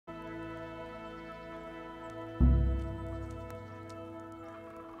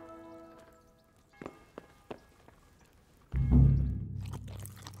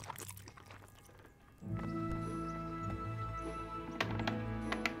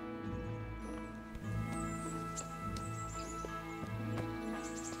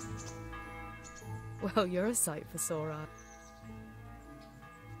Well, you're a sight for sore eyes.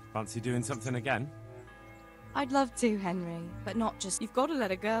 Fancy doing something again? I'd love to, Henry, but not just... You've got to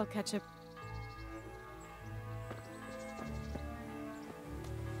let a girl catch a...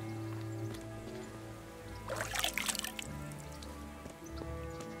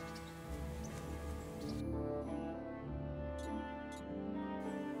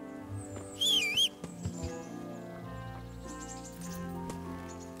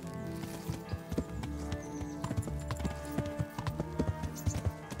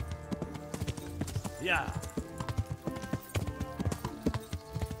 Yeah.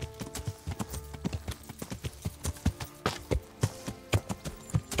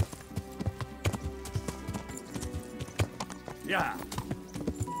 Yeah.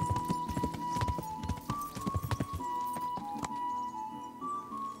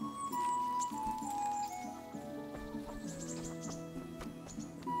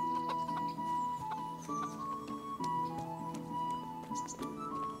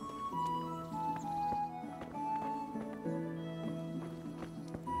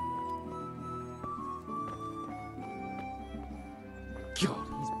 God,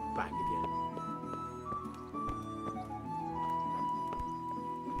 he's back again.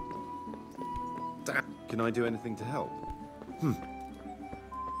 Damn. Can I do anything to help?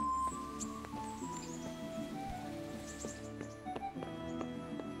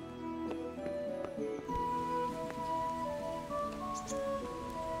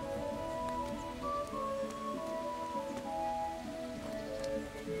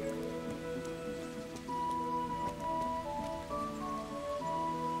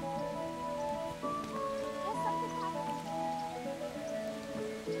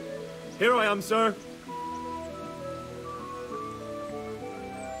 Here I am, sir.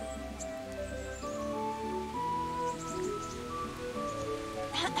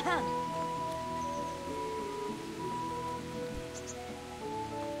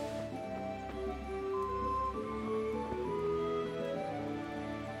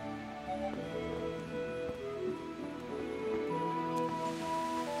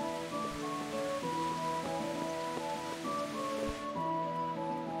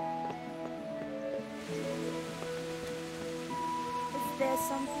 There's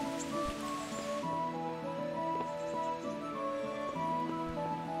something...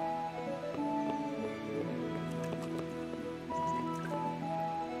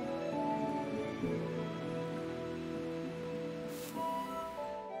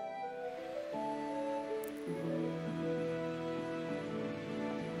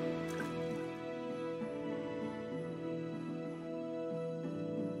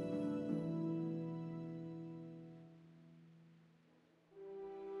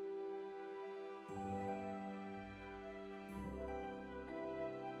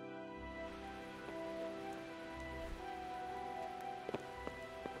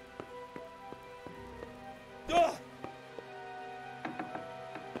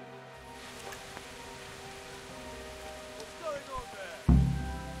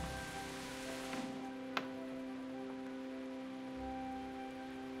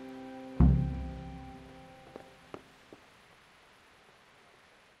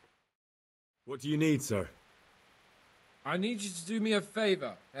 What do you need, sir? I need you to do me a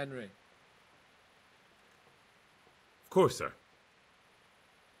favor, Henry. Of course, sir.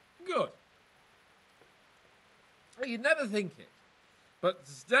 Good. Well, you'd never think it, but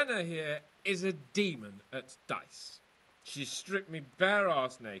Stenna here is a demon at dice. She stripped me bare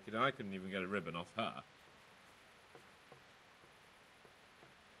arse naked, and I couldn't even get a ribbon off her.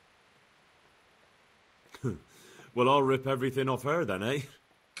 Well, I'll rip everything off her then, eh?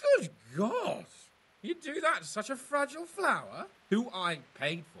 Good God! You do that to such a fragile flower? Who I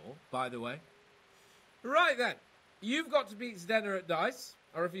paid for, by the way. Right then, you've got to beat Stenna at dice.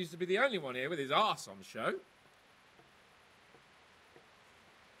 I refuse to be the only one here with his arse on show.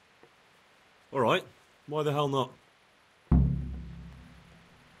 All right. Why the hell not?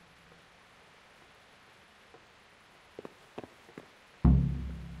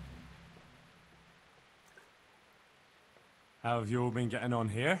 How have you all been getting on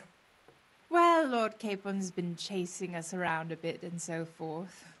here? Well, Lord Capon's been chasing us around a bit and so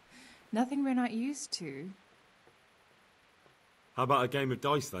forth. Nothing we're not used to. How about a game of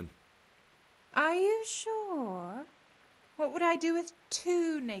dice then? Are you sure? What would I do with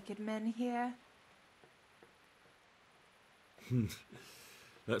two naked men here?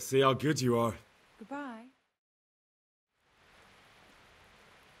 Let's see how good you are. Goodbye.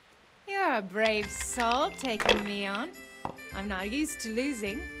 You're a brave soul taking me on. I'm not used to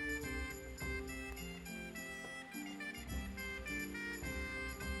losing.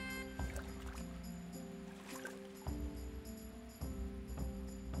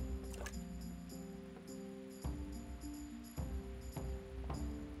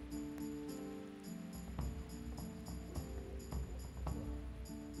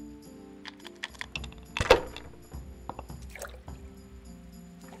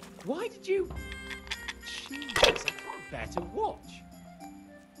 Why did you... Jesus, I can't bear to watch.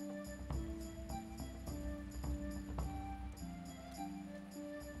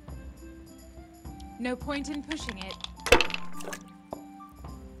 No point in pushing it.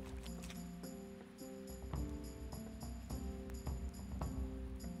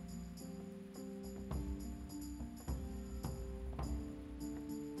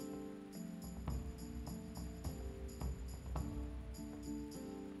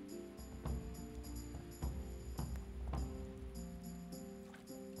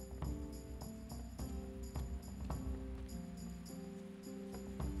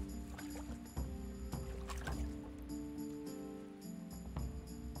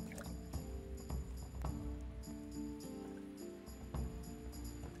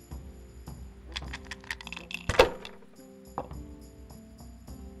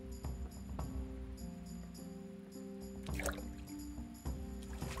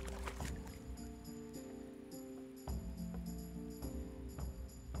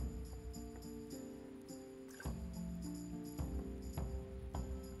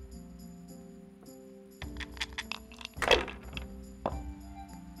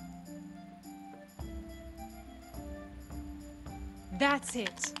 That's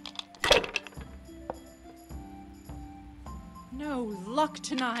it. No luck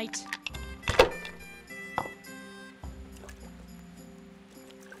tonight.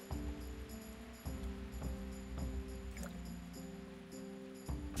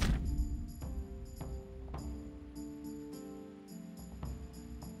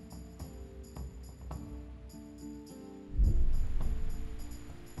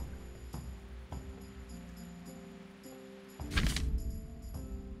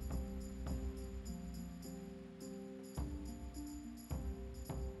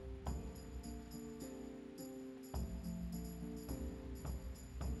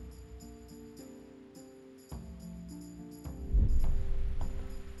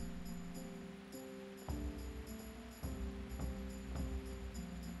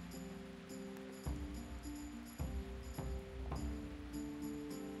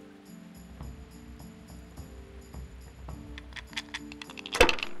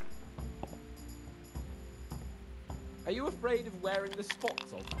 Are you afraid of wearing the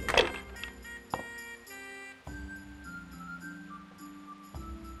spots on you?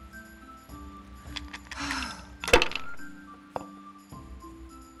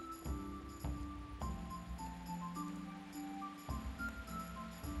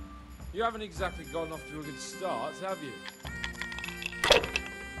 You haven't exactly gone off to a good start, have you?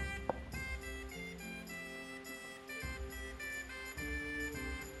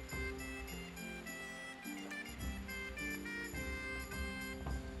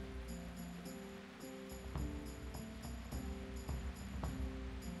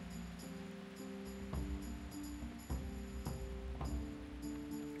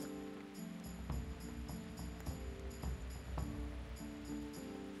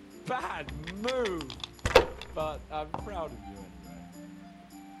 Bad move, but I'm proud of you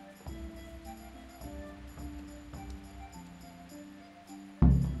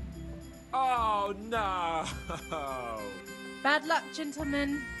anyway. Oh no! Bad luck,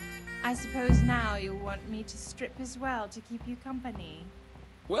 gentlemen. I suppose now you'll want me to strip as well to keep you company.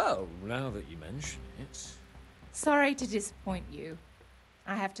 Well, now that you mention it. Sorry to disappoint you.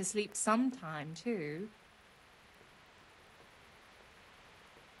 I have to sleep sometime too.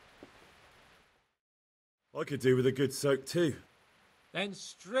 I could do with a good soak too. Then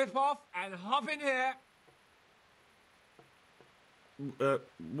strip off and hop in here.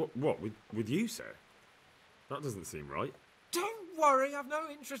 What? With you, sir? That doesn't seem right. Don't worry, I've no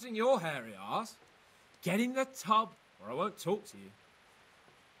interest in your hairy arse. Get in the tub, or I won't talk to you.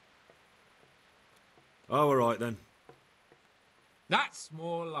 Oh, all right then. That's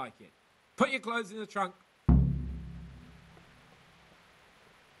more like it. Put your clothes in the trunk.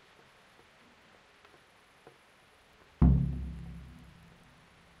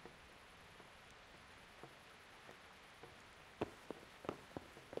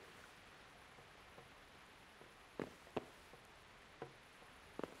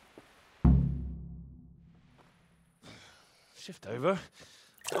 Shift over.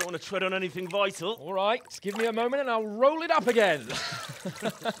 I don't want to tread on anything vital. All right, give me a moment and I'll roll it up again.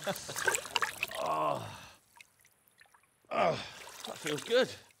 That feels good.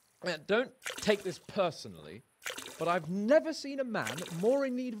 Don't take this personally, but I've never seen a man more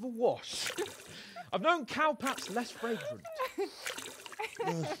in need of a wash. I've known cowpaps less fragrant.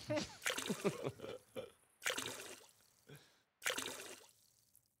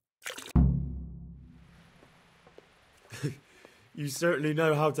 You certainly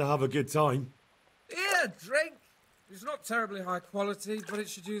know how to have a good time. Here, drink. It's not terribly high quality, but it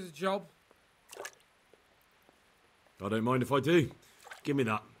should do the job. I don't mind if I do. Give me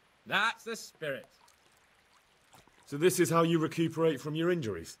that. That's the spirit. So this is how you recuperate from your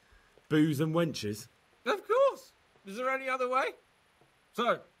injuries? Booze and wenches? Of course. Is there any other way?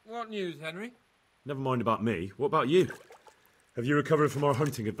 So, what news, Henry? Never mind about me. What about you? Have you recovered from our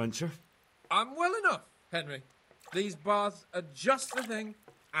hunting adventure? I'm well enough, Henry. These baths are just the thing,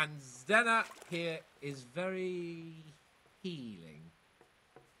 and Zdenna here is very healing.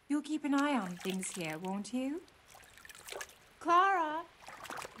 You'll keep an eye on things here, won't you? Clara,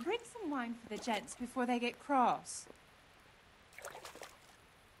 bring some wine for the gents before they get cross.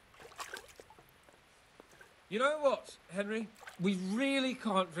 You know what, Henry? We really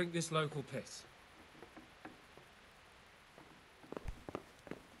can't drink this local piss.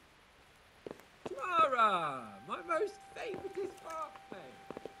 Clara, my most favourite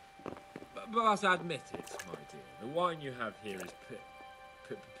birthday. But I admit it, my dear. The wine you have here is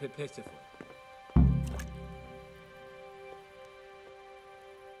pitiful.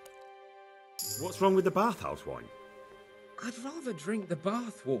 What's wrong with the bathhouse wine? I'd rather drink the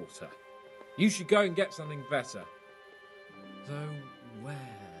bath water. You should go and get something better. Though where?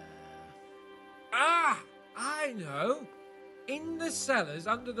 Ah! I know! In the cellars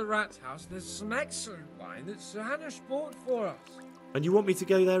under the rat house, there's some excellent wine that Sir Hannah bought for us. And you want me to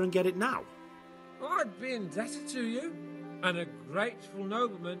go there and get it now? I'd be indebted to you. And a grateful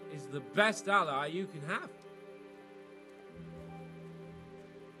nobleman is the best ally you can have.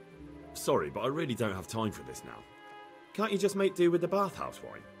 Sorry, but I really don't have time for this now. Can't you just make do with the bathhouse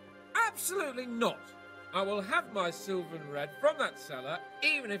wine? Absolutely not. I will have my silver and red from that cellar,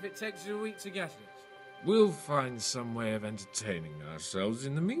 even if it takes you a week to get it. We'll find some way of entertaining ourselves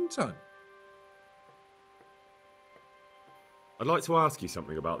in the meantime. I'd like to ask you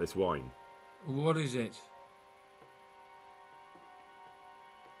something about this wine. What is it?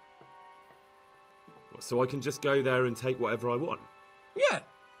 So I can just go there and take whatever I want? Yeah.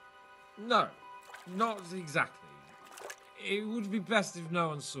 No, not exactly. It would be best if no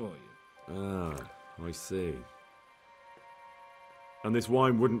one saw you. Ah, I see. And this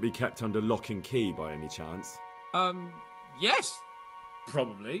wine wouldn't be kept under lock and key by any chance? Yes.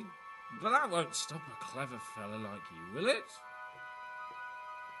 Probably. But that won't stop a clever fella like you, will it?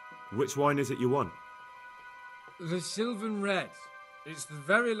 Which wine is it you want? The Sylvan Red. It's the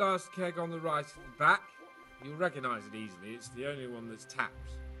very last keg on the right at the back. You'll recognise it easily. It's the only one that's tapped.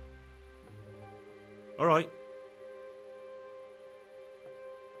 All right.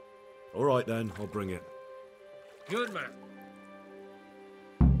 All right then, I'll bring it. Good man.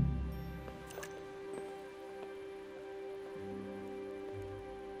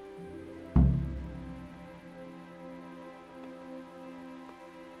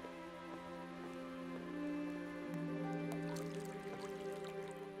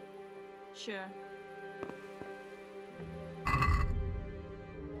 Sure.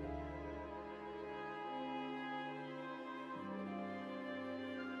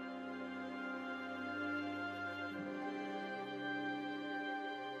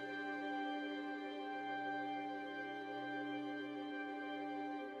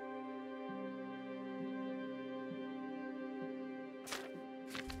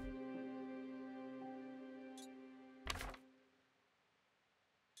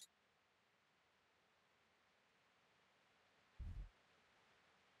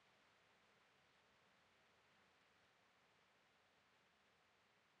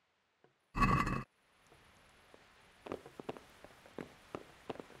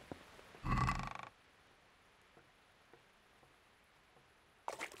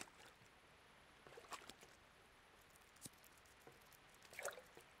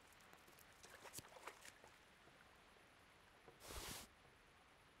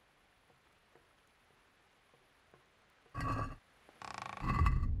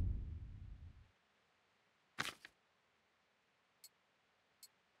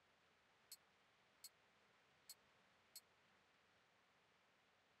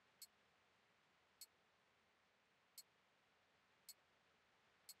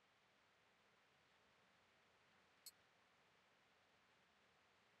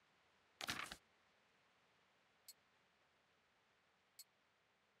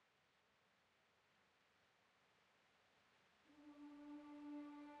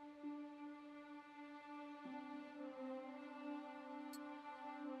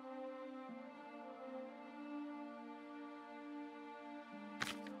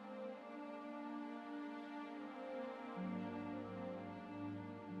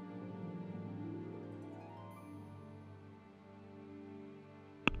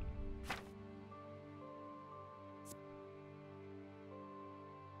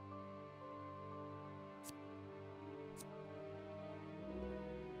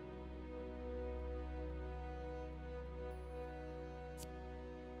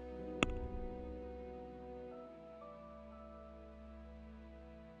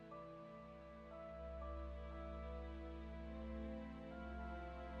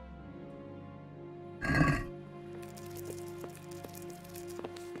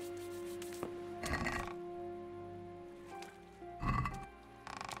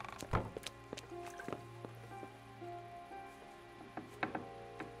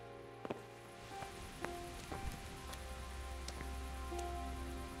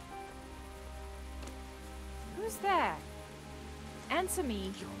 Who's there? Answer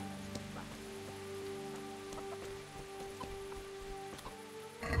me.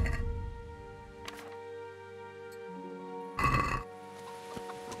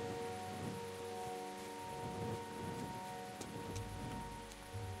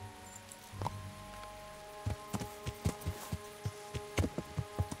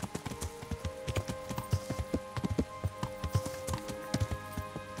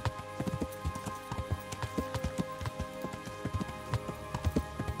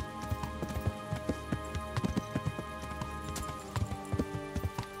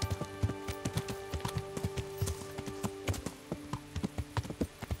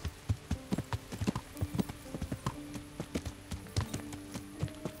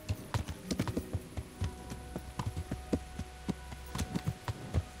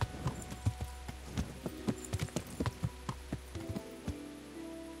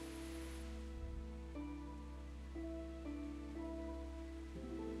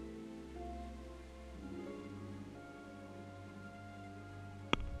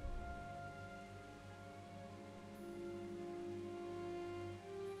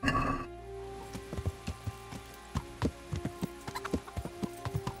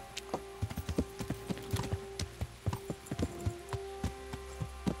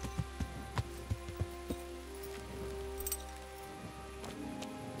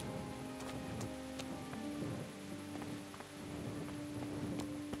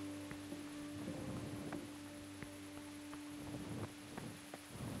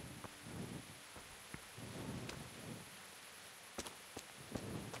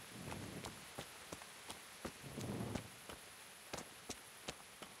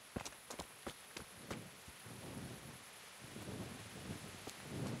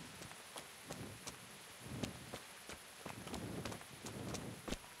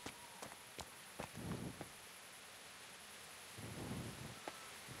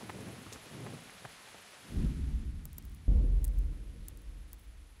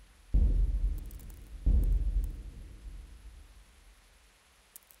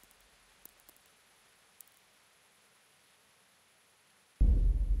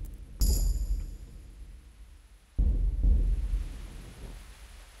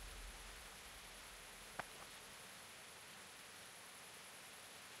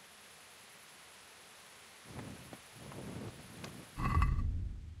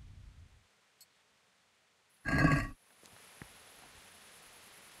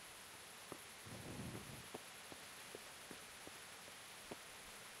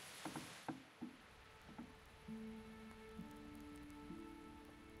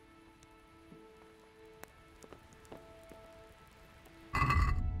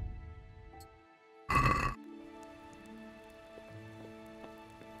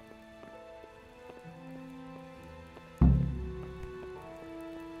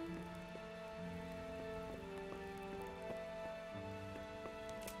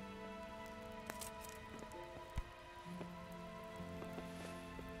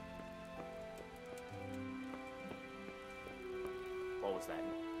 What was that?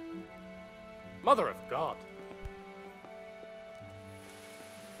 Mother of God!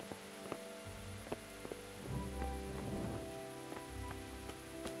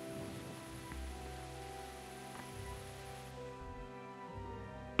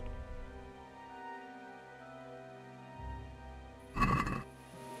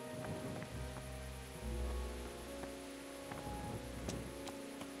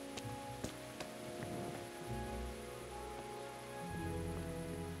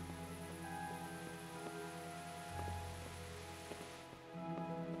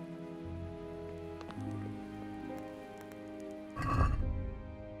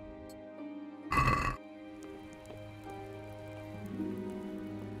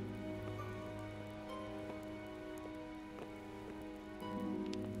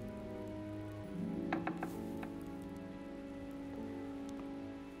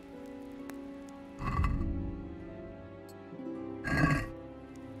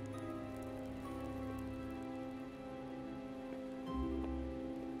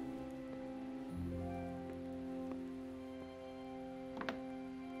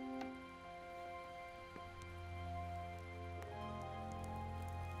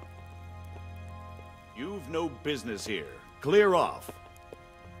 You've no business here. Clear off.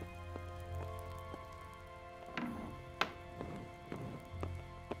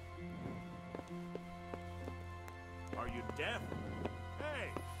 Are you deaf? Hey!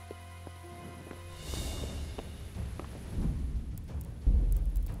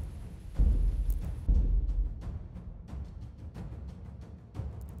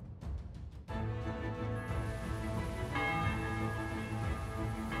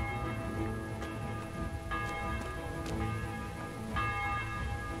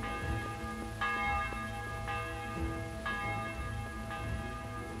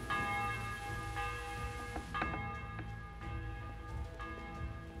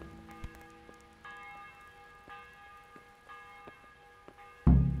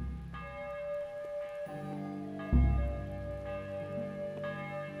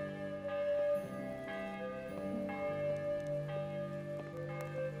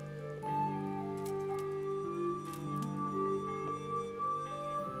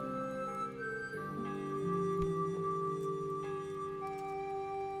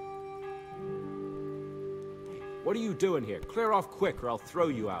 What are you doing here? Clear off quick or I'll throw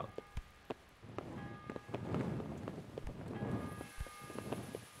you out.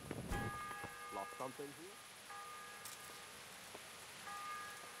 Lost something here?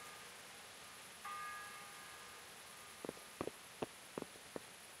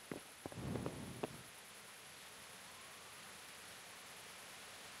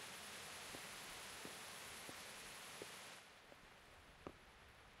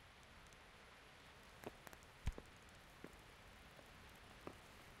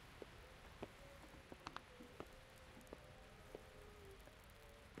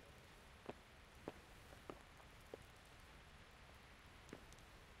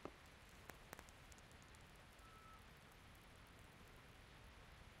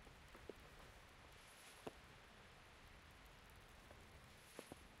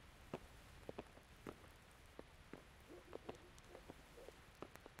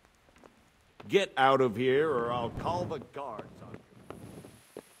 Get out of here or I'll call the guards on you.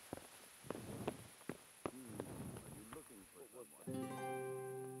 Are you looking for someone?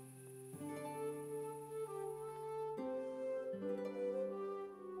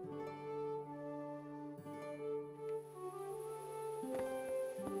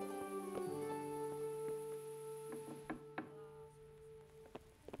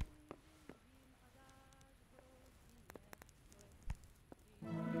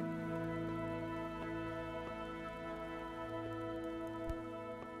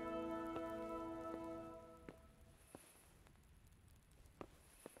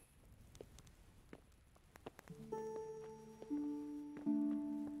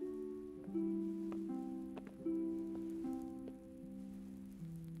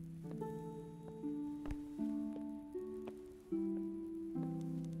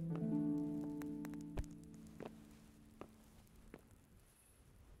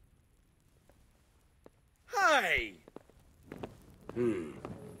 Hey!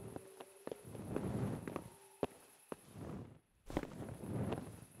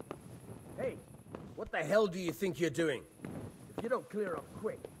 Hey, what the hell do you think you're doing? If you don't clear up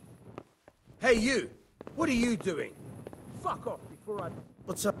quick. Hey, you! What are you doing? Fuck off before I...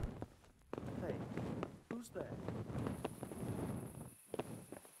 What's up? Hey, who's there?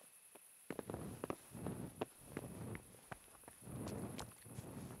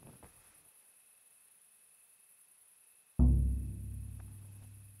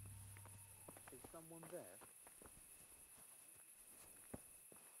 Is someone there?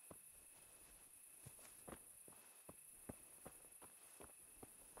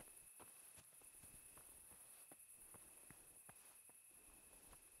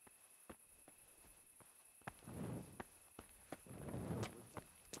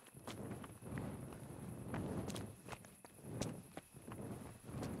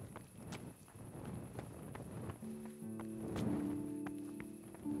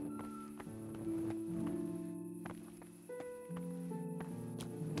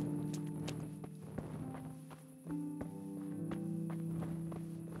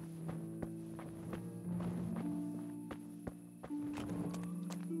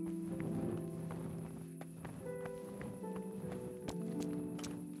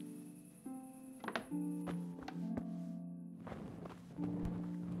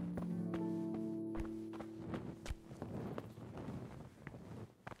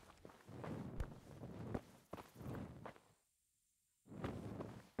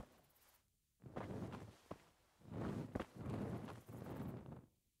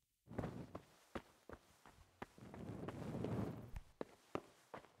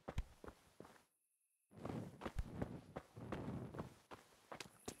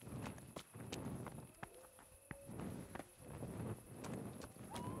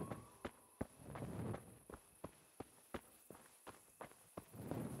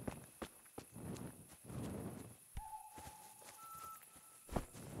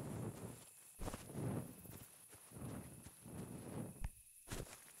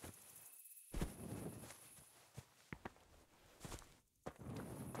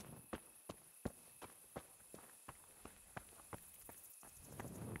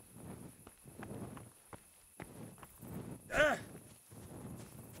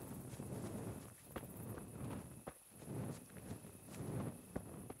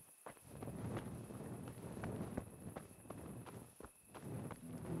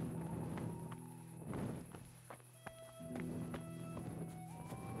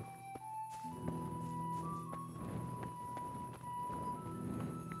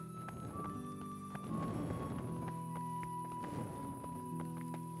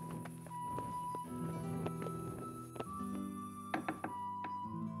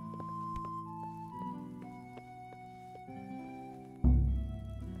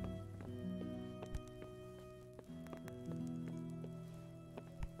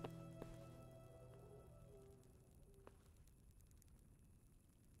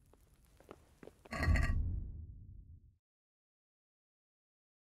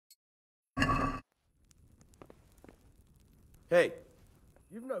 Hey,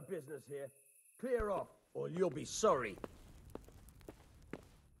 you've no business here. Clear off, or you'll be sorry.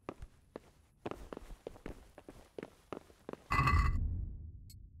 Are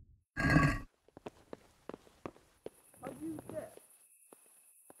you deaf?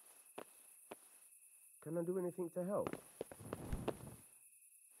 Can I do anything to help?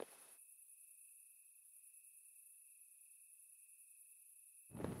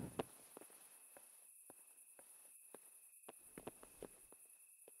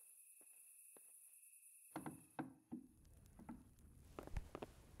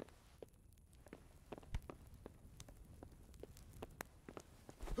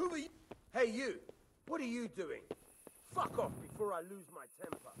 Who are you? Hey, you! What are you doing? Fuck off before I lose my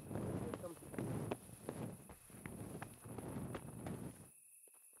temper. Here comes...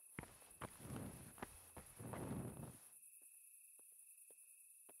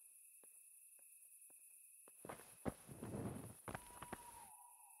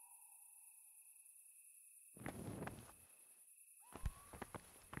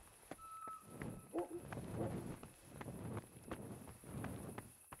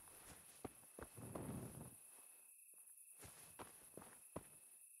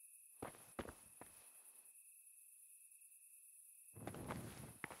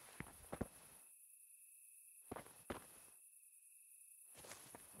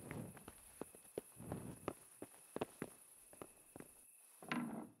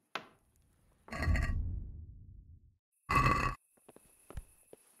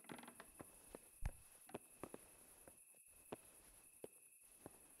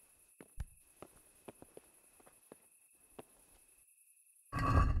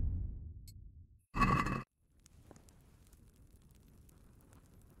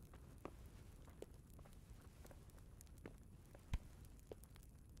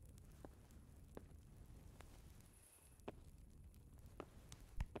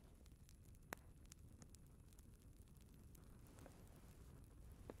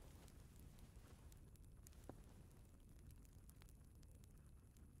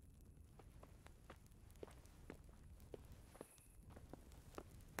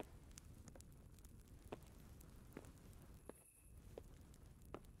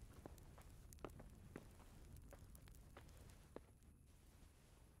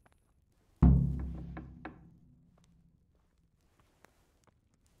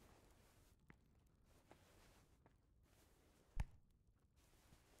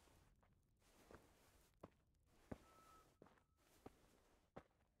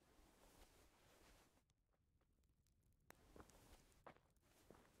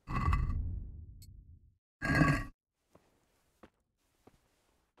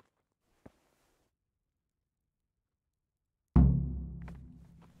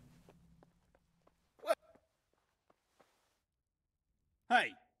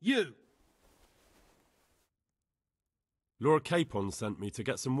 Hey, you! Lord Capon sent me to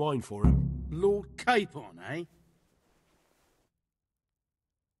get some wine for him. Lord Capon, eh?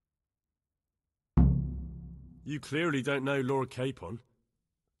 You clearly don't know Lord Capon.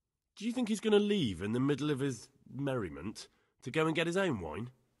 Do you think he's going to leave in the middle of his merriment to go and get his own wine?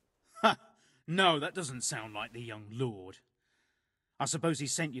 Ha! No, that doesn't sound like the young lord. I suppose he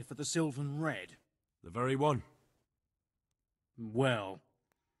sent you for the Sylvan Red. The very one. Well,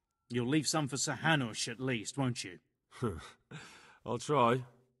 you'll leave some for Sir Hanush at least, won't you? I'll try.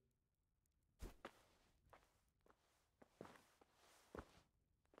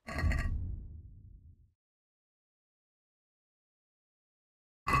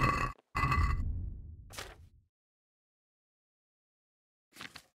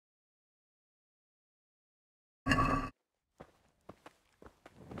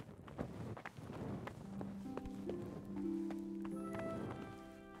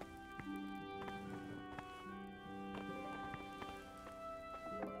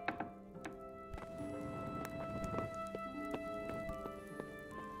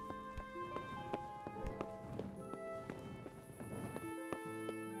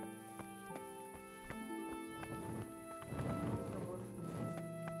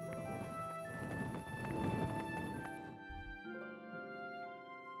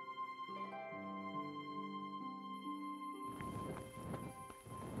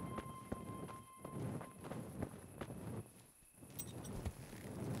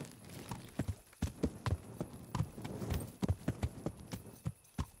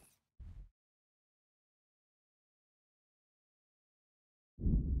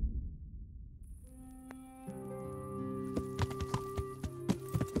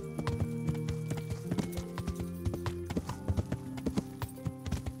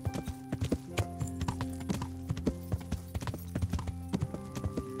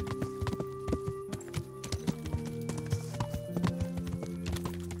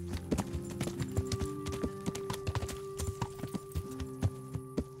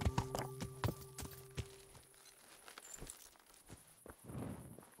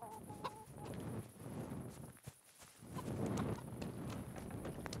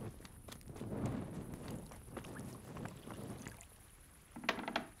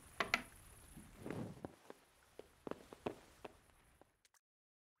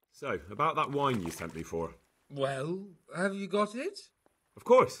 So, about that wine you sent me for. Well, have you got it? Of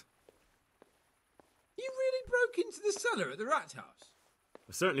course. You really broke into the cellar at the rat house?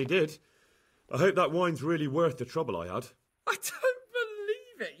 I certainly did. I hope that wine's really worth the trouble I had. I don't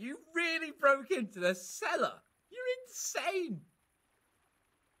believe it. You really broke into the cellar. You're insane.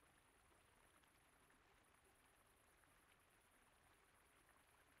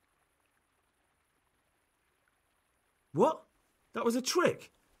 What? That was a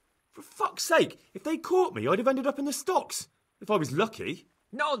trick? For fuck's sake, if they caught me, I'd have ended up in the stocks. If I was lucky.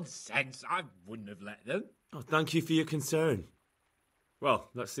 Nonsense. I wouldn't have let them. Oh, thank you for your concern. Well,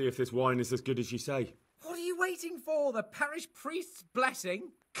 let's see if this wine is as good as you say. What are you waiting for? The parish priest's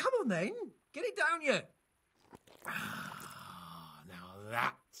blessing? Come on then. Get it down you. Ah, now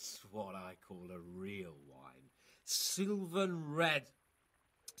that's what I call a real wine. Sylvan red.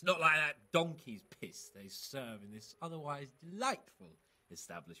 It's not like that donkey's piss they serve in this otherwise delightful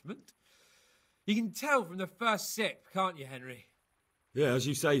establishment. You can tell from the first sip, can't you, Henry? Yeah, as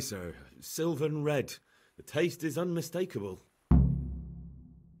you say, sir. Sylvan red. The taste is unmistakable.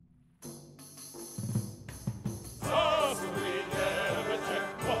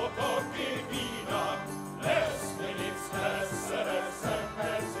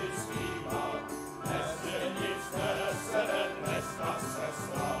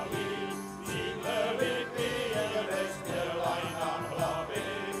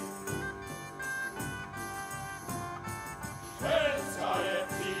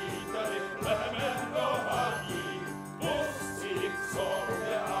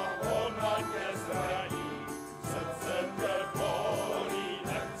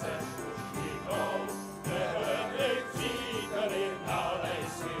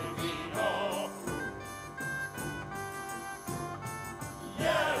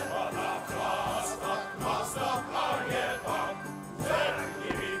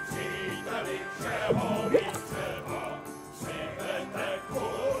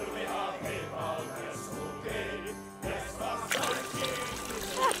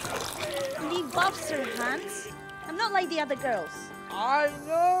 Leave Bobster, Hans. I'm not like the other girls. I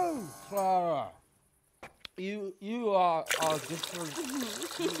know, Clara. You are different.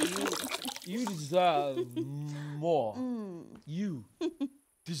 you deserve more. You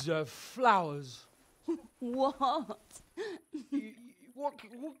deserve flowers. What? What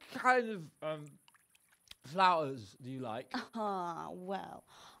kind of flowers do you like? Well,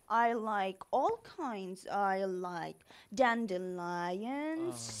 I like all kinds. I like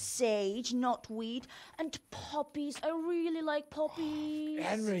dandelions, sage, knotweed, and poppies. I really like poppies.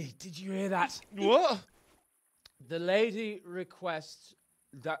 Henry, did you hear that? What? The lady requests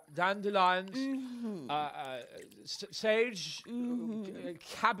dandelions, sage,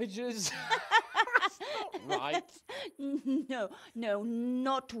 cabbages. That's not right. No,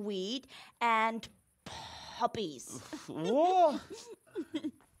 knotweed and poppies. What?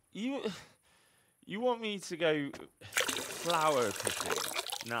 You want me to go flower picking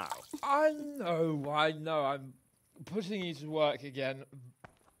now? I know. I'm putting you to work again.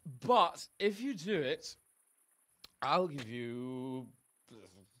 But if you do it, I'll give you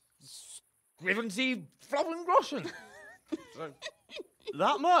 70 Flowengroschen. So,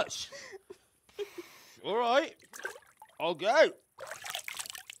 that much? All right. I'll go.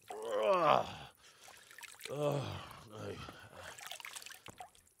 No.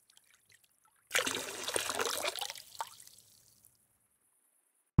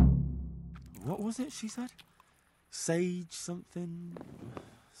 What was it she said? Sage something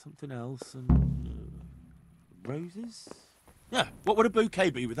else, and roses? Yeah, what would a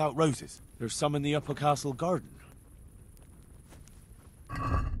bouquet be without roses? There's some in the upper castle garden.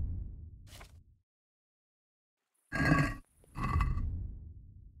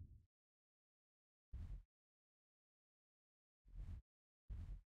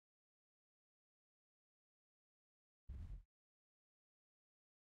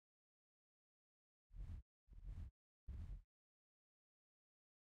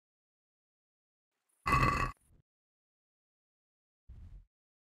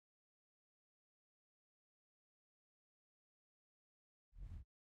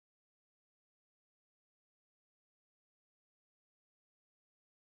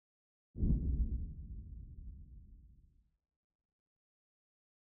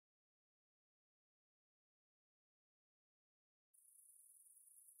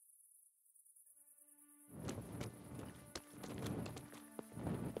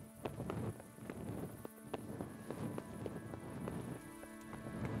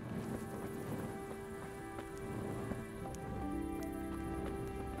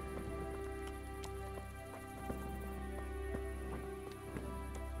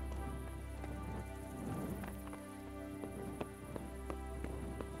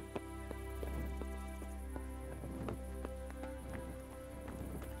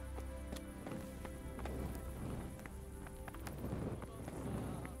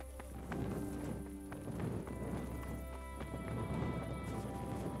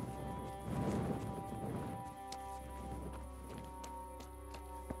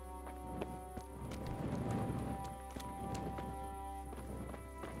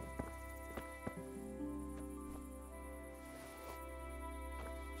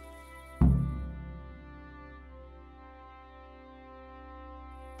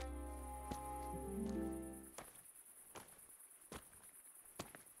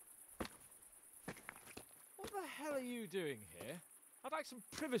 hell are you doing here? I'd like some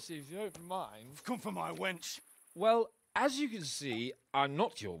privacy if you don't mind. Come for my wench. Well, as you can see, I'm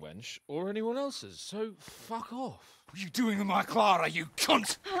not your wench or anyone else's, so fuck off. What are you doing with my Clara, you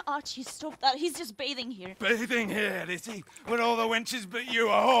cunt? Archie, stop that. He's just bathing here. Bathing here, is he? When all the wenches but you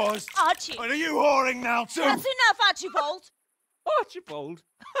are whores. Archie! And are you whoring now, too? That's enough, Archibald! Archibald?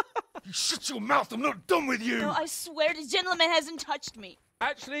 You shut your mouth, I'm not done with you! No, I swear the gentleman hasn't touched me.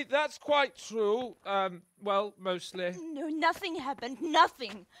 Actually, that's quite true. Well, mostly. No, nothing happened.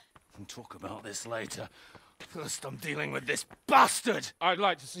 Nothing. We'll talk about this later. First, I'm dealing with this bastard! I'd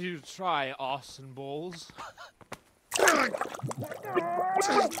like to see you try Arse'n'Balls. Arse'n'Balls!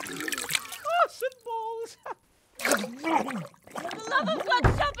 For the love of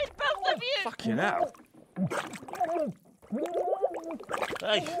God, stop it, both of you! Fucking hell.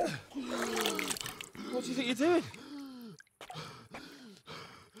 Hey. What do you think you're doing?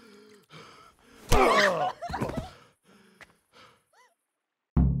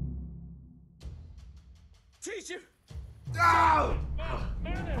 Teacher!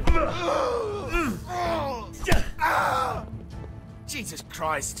 Jesus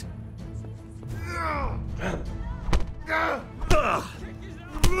Christ!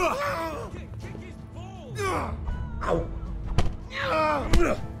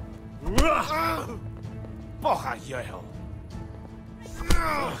 Porra, Yale!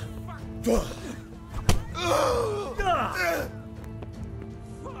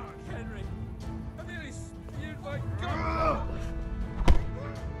 Fuck, Henry! I nearly spewed my gun!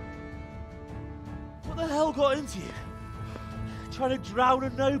 What the hell got into you? Trying to drown a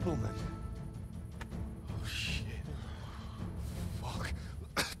nobleman? Oh, shit. Fuck.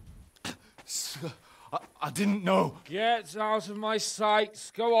 I didn't know. Get out of my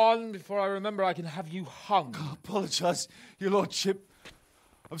sight. Go on before I remember I can have you hung. I apologise, your lordship.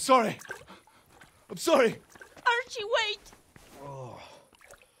 I'm sorry. I'm sorry. Archie, wait! Oh.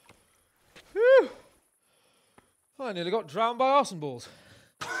 Whew. I nearly got drowned by Arse'n'Balls.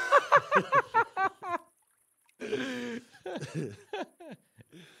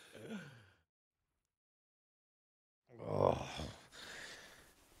 Oh.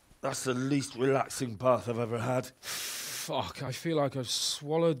 That's the least relaxing bath I've ever had. Fuck, I feel like I've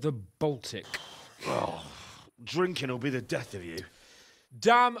swallowed the Baltic. Oh, drinking will be the death of you.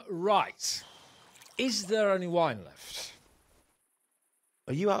 Damn right. Is there any wine left?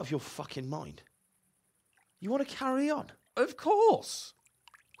 Are you out of your fucking mind? You want to carry on? Of course.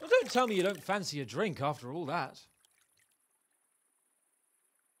 Well, don't tell me you don't fancy a drink after all that.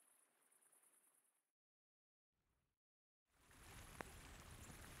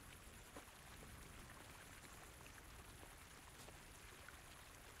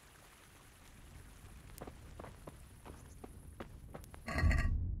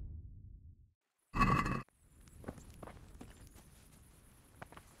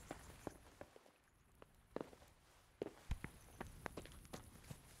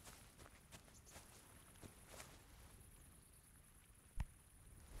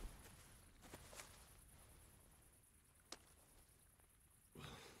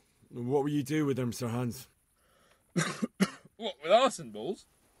 What will you do with them, Sir Hans? What, with Arse'n'Balls?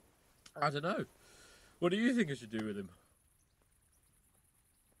 I don't know. What do you think I should do with him?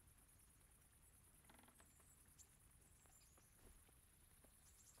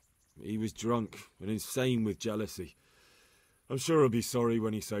 He was drunk and insane with jealousy. I'm sure he'll be sorry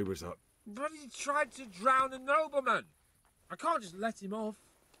when he sobers up. But he tried to drown a nobleman. I can't just let him off.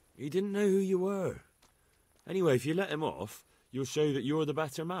 He didn't know who you were. Anyway, if you let him off, you'll show that you're the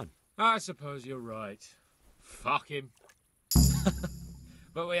better man. I suppose you're right. Fuck him.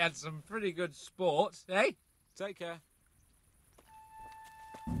 But we had some pretty good sport, eh? Take care.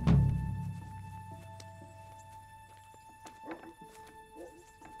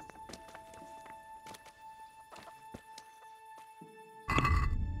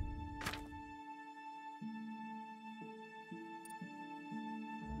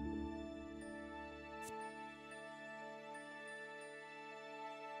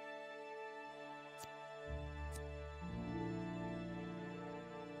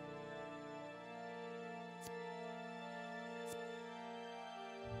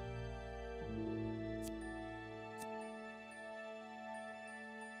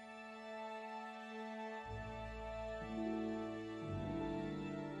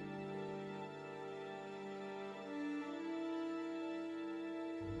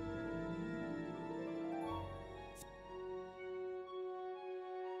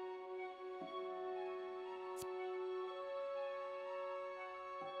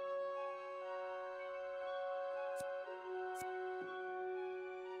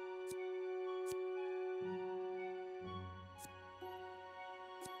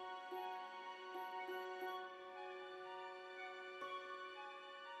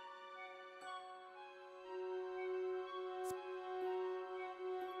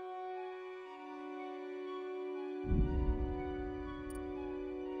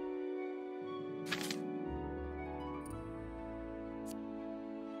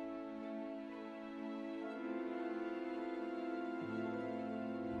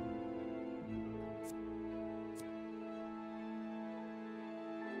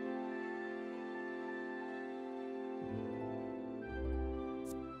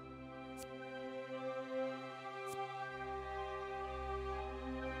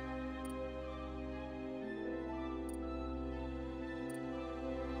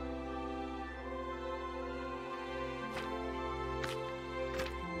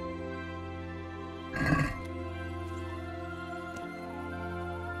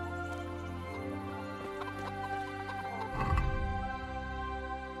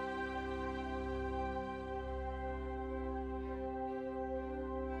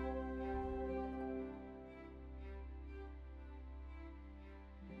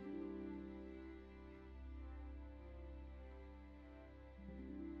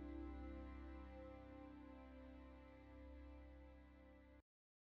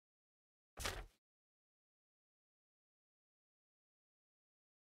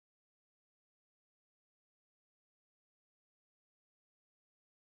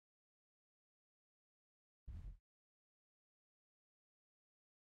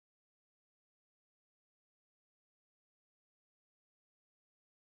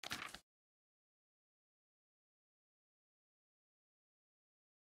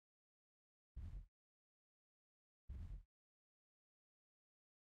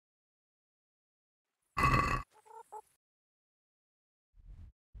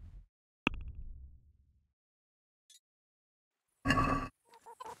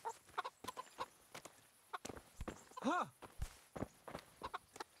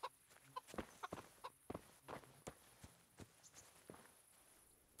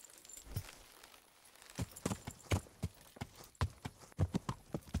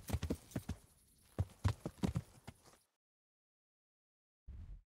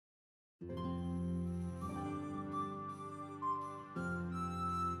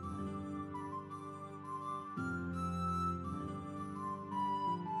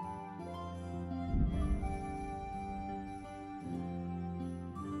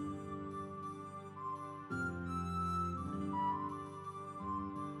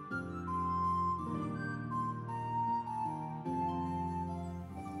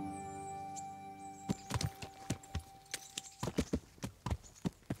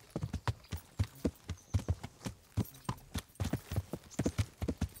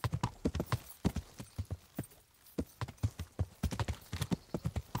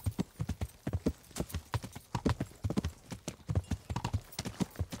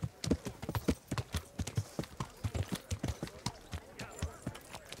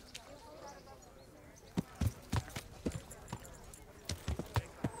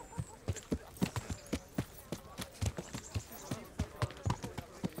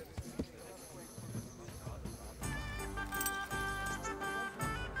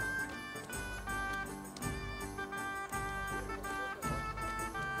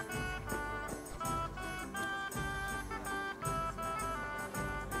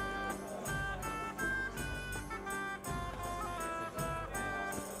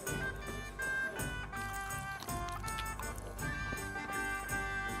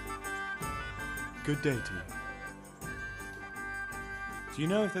 Good day to you. Do you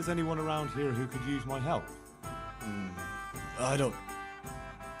know if there's anyone around here who could use my help? I don't.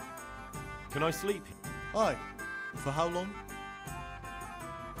 Can I sleep here? Aye. For how long?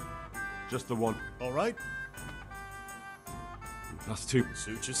 Just the one. All right. That's two.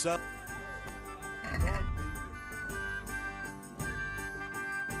 Suit yourself.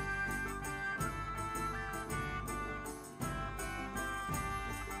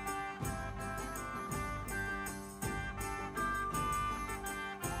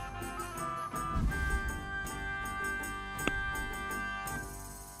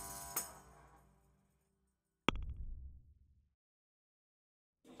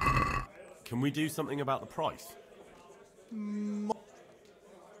 Can we do something about the price?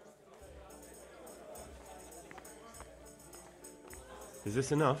 Is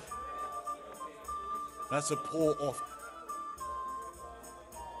this enough? That's a poor offer.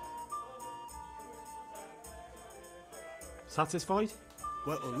 Satisfied?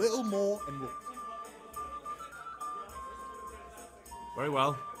 Well, a little more and we'll... Very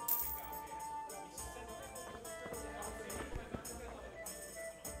well.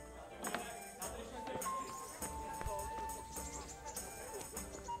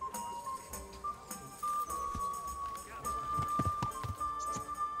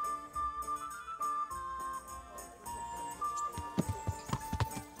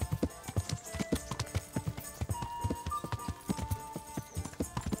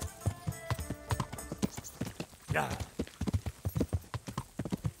 Yeah.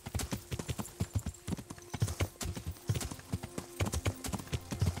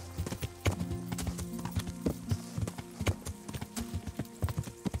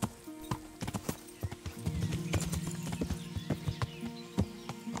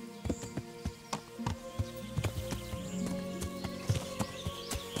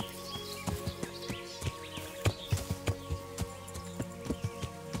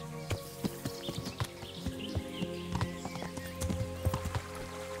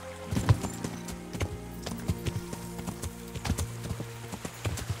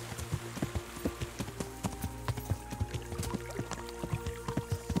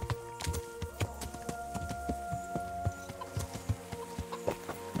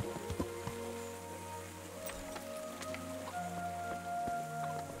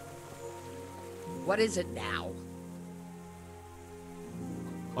 What is it now?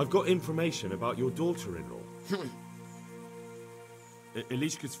 I've got information about your daughter-in-law.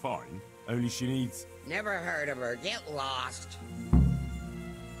 Elishka's fine, only she needs... Never heard of her. Get lost.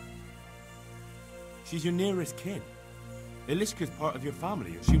 She's your nearest kin. Elishka's part of your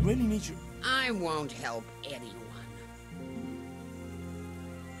family, and she really needs you... I won't help anyone.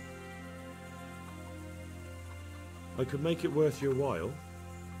 I could make it worth your while.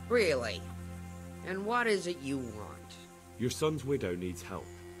 Really? And what is it you want? Your son's widow needs help.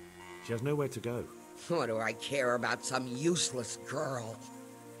 She has nowhere to go. What do I care about some useless girl?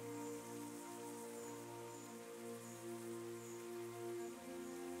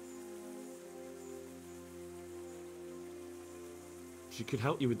 She could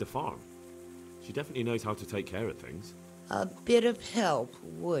help you with the farm. She definitely knows how to take care of things. A bit of help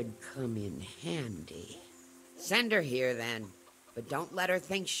would come in handy. Send her here, then. But don't let her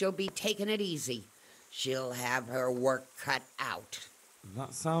think she'll be taking it easy. She'll have her work cut out.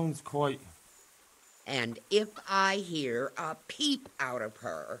 That sounds quite... And if I hear a peep out of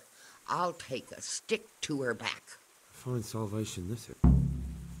her, I'll take a stick to her back. Fine salvation, this is.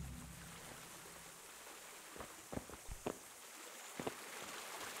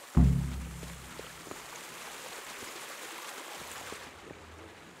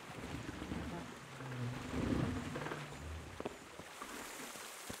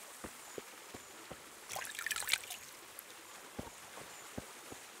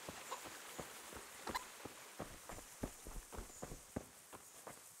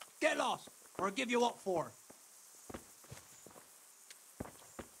 Get lost, or I'll give you what for.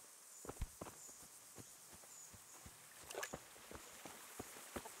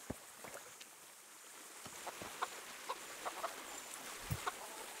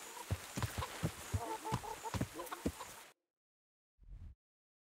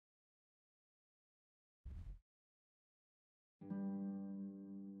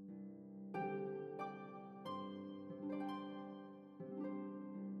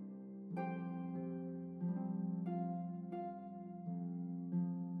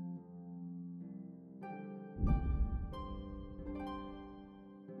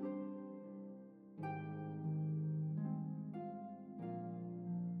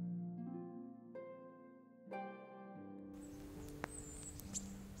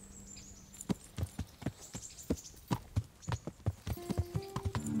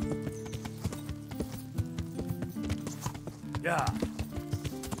 Yeah.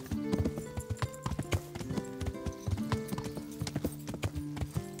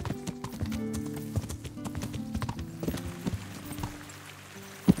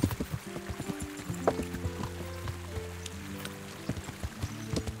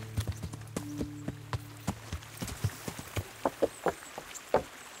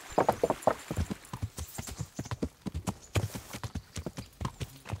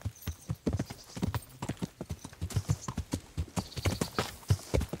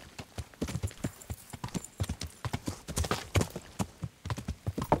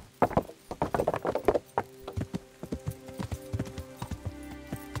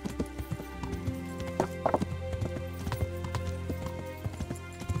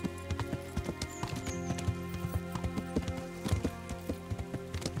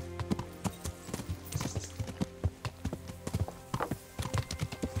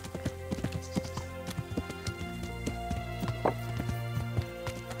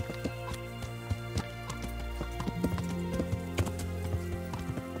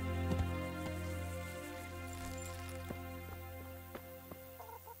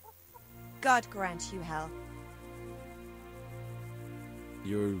 God grant you health.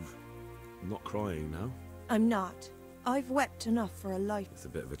 You're not crying now? I'm not. I've wept enough for a life. It's a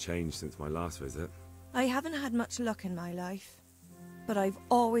bit of a change since my last visit. I haven't had much luck in my life, but I've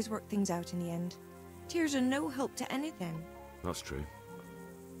always worked things out in the end. Tears are no help to anything. That's true.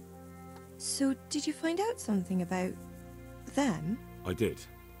 So, did you find out something about them? I did.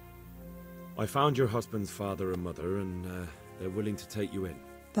 I found your husband's father and mother, and they're willing to take you in.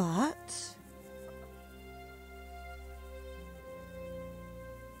 But...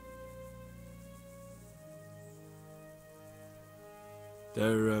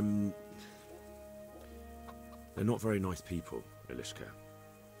 They're not very nice people, Ilishka.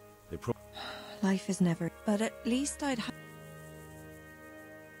 They Life is never... But at least I'd...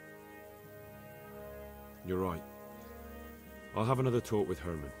 You're right. I'll have another talk with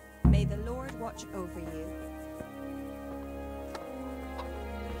Herman. May the Lord watch over you.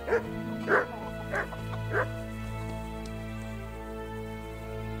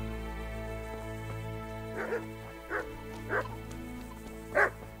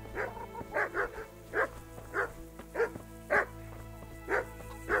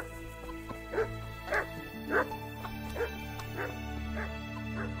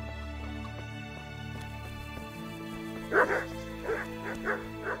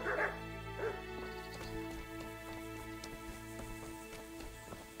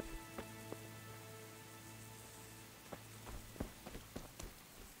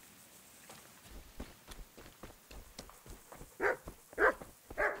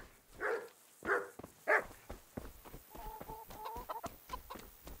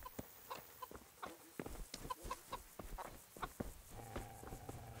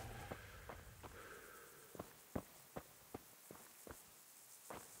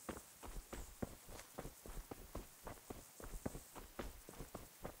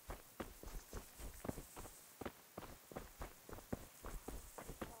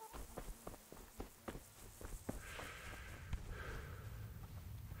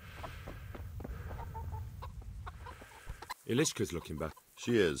 Ilishka's looking back.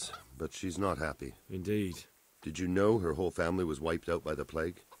 She is, but she's not happy. Indeed. Did you know her whole family was wiped out by the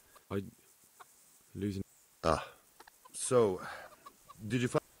plague? Losing... Ah. So, did you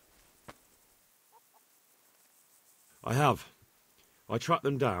find... I have. I tracked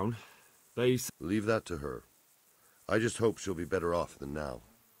them down. They... Leave that to her. I just hope she'll be better off than now.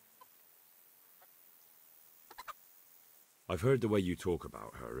 I've heard the way you talk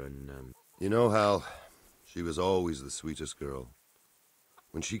about her, and, You know, Hal, she was always the sweetest girl.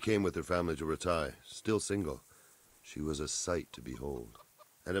 When she came with her family to Ratai, still single, she was a sight to behold.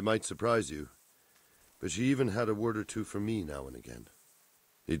 And it might surprise you, but she even had a word or two for me now and again.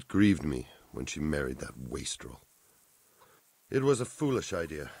 It grieved me when she married that wastrel. It was a foolish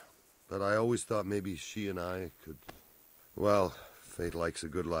idea, but I always thought maybe she and I could... Well, fate likes a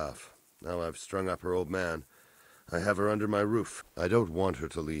good laugh. Now I've strung up her old man. I have her under my roof. I don't want her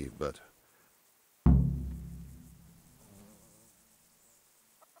to leave, but...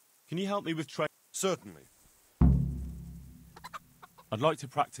 Can you help me with training? Certainly. I'd like to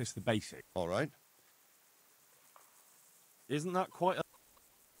practice the basics. All right. Isn't that quite a...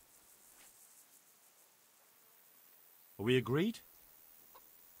 Are we agreed?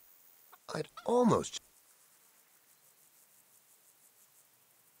 I'd almost...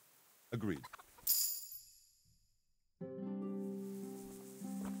 Agreed.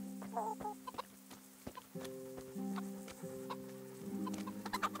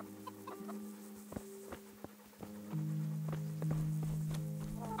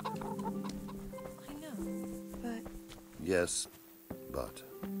 Yes, but...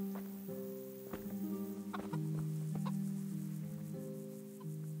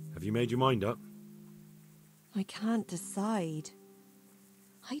 Have you made your mind up? I can't decide.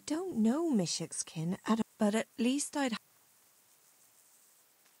 I don't know Mishik's-kin, but at least I'd...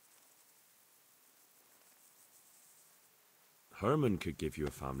 Herman could give you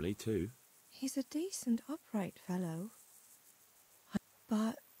a family, too. He's a decent, upright fellow.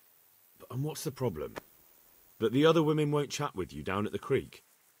 But... And what's the problem? That the other women won't chat with you down at the creek?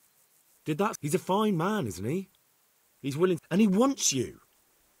 He's a fine man, isn't he? He's willing... And he wants you.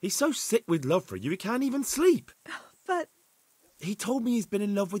 He's so sick with love for you, he can't even sleep. But... He told me he's been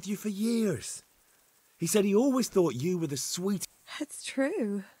in love with you for years. He said he always thought you were the sweet... That's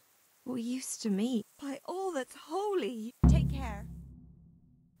true. We used to meet. By all that's holy. Take care.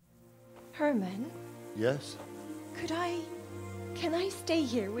 Herman? Yes? Can I stay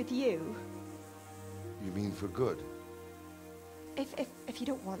here with you? You mean for good? If you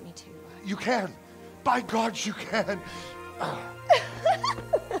don't want me to. You can! By God, you can!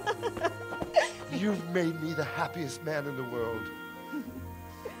 You've made me the happiest man in the world.